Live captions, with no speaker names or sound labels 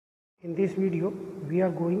In this video, we are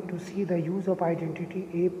going to see the use of identity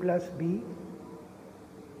a plus b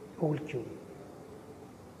whole cube.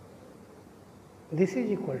 This is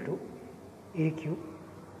equal to a cube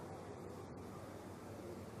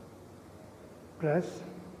plus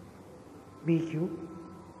b cube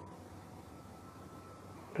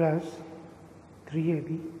plus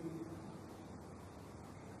 3ab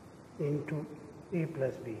into a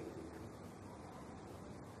plus b,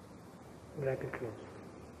 bracket close.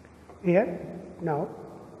 Here, now,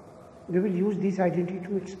 we will use this identity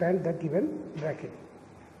to expand the given bracket.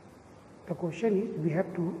 The question is, we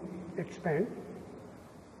have to expand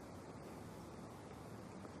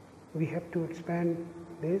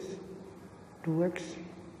this 2x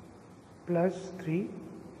plus 3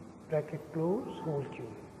 bracket close whole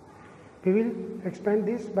cube. We will expand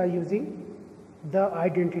this by using the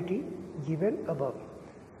identity given above.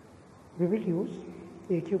 We will use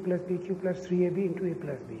a cube plus b cube plus 3ab into a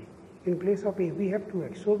plus b. In place of a, we have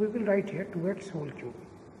 2x. So we will write here 2x whole cube.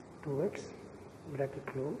 2x bracket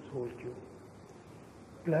close whole cube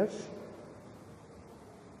plus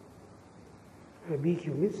b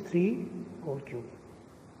cube means 3 whole cube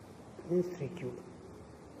means 3 cube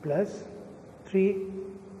plus 3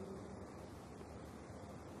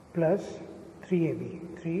 plus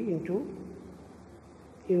 3ab. 3 into,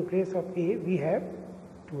 in place of a we have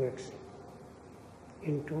 2x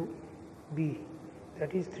into b,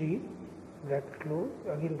 that is 3 bracket close,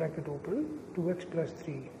 again bracket open, 2x plus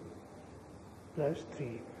 3 plus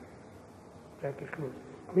 3 bracket close,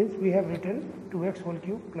 means we have written 2x whole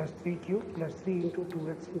cube plus 3 cube plus 3 into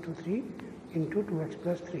 2x into 3 into 2x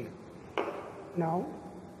plus 3. Now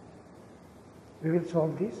we will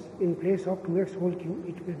solve this. In place of 2x whole cube,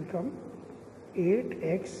 it will become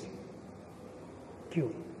 8x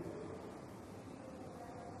cube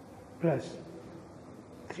plus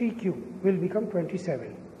 3 cube will become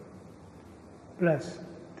 27 plus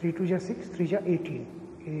 3 2 is 6, 3 is 18,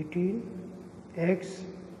 18x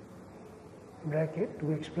bracket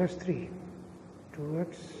 2x plus 3,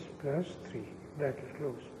 2x plus 3 bracket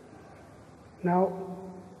close. Now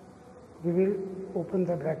we will open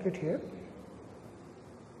the bracket here,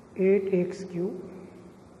 8x cube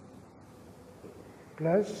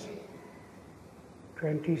plus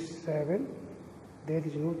 27, there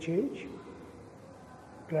is no change,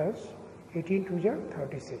 plus 18 2 is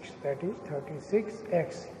 36, that is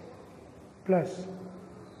 36x plus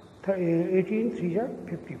 18 3 is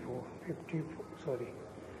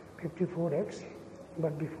 54x,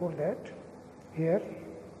 but before that here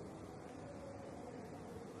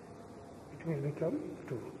it will become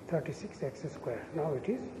 36x square. Now it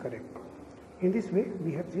is correct. In this way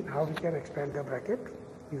we have seen how we can expand the bracket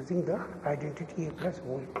using the identity a plus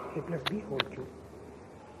b whole cube.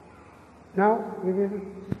 Now we will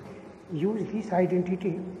use this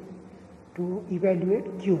identity to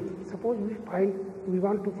evaluate cube. Suppose we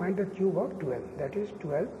want to find the cube of 12, that is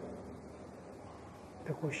 12.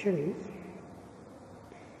 The question is,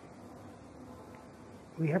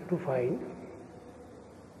 we have to find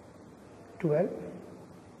 12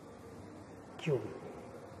 cube.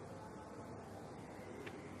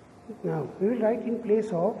 Now we will write in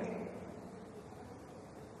place of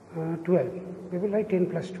 12, we will write 10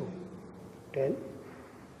 plus 2. 10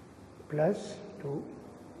 plus 2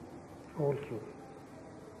 whole cube.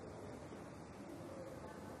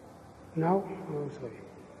 Now,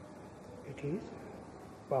 it is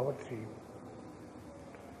power 3.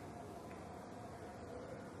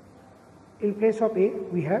 In place of a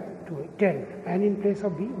we have 10 and in place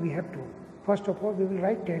of b we have 2. First of all we will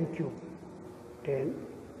write 10 cube. 10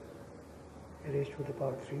 raised to the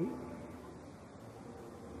power 3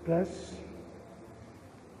 plus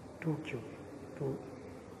 2 cube. 2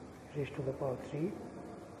 raised to the power 3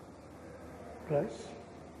 plus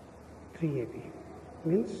 3ab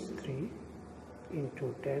means 3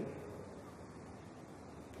 into 10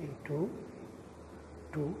 into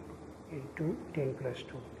 2 into 10 plus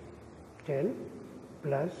 2. 10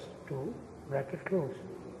 plus 2 bracket close.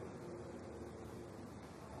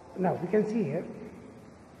 Now we can see here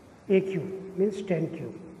a cube means 10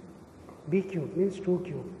 cube, b cube means 2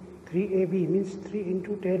 cube, 3ab means 3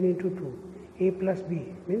 into 10 into 2, a plus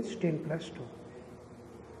b means 10 plus 2.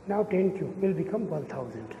 Now 10 cube will become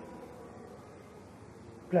 1000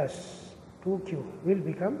 plus 2 cube will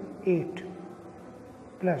become 8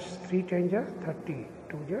 plus 3 times 30,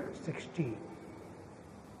 2 is 60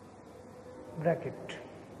 bracket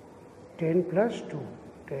 10 plus 2,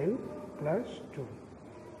 10 plus 2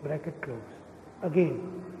 bracket close.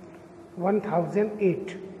 Again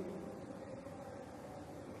 1008,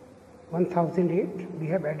 we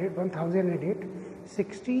have added 1008,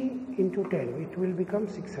 60 into 10, it will become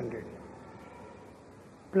 600,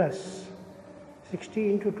 plus 60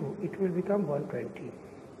 into 2, it will become 120.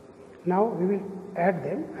 Now we will add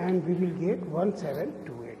them and we will get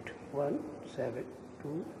 1728.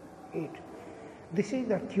 1728. This is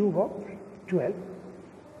the cube of 12.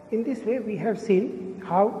 In this way we have seen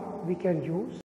how we can use